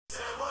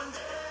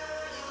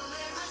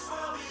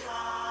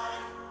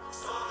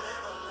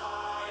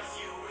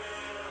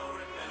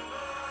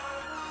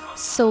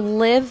So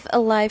live a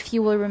life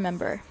you will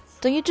remember.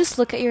 Don't you just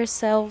look at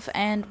yourself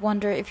and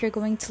wonder if you're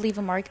going to leave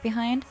a mark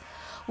behind?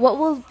 What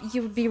will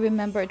you be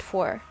remembered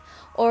for?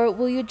 Or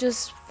will you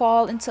just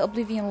fall into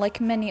oblivion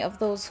like many of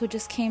those who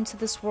just came to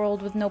this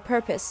world with no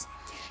purpose?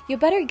 You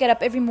better get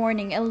up every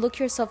morning and look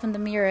yourself in the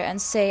mirror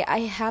and say, I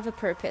have a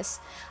purpose.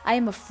 I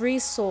am a free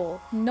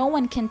soul. No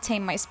one can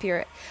tame my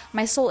spirit.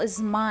 My soul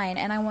is mine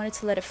and I wanted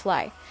to let it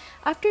fly.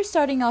 After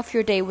starting off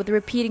your day with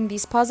repeating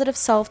these positive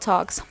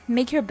self-talks,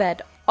 make your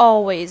bed.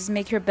 Always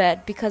make your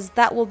bed because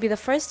that will be the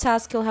first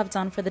task you'll have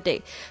done for the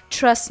day.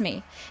 Trust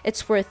me,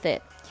 it's worth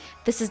it.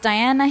 This is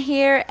Diana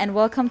here and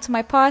welcome to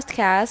my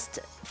podcast,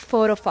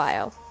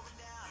 Photophile.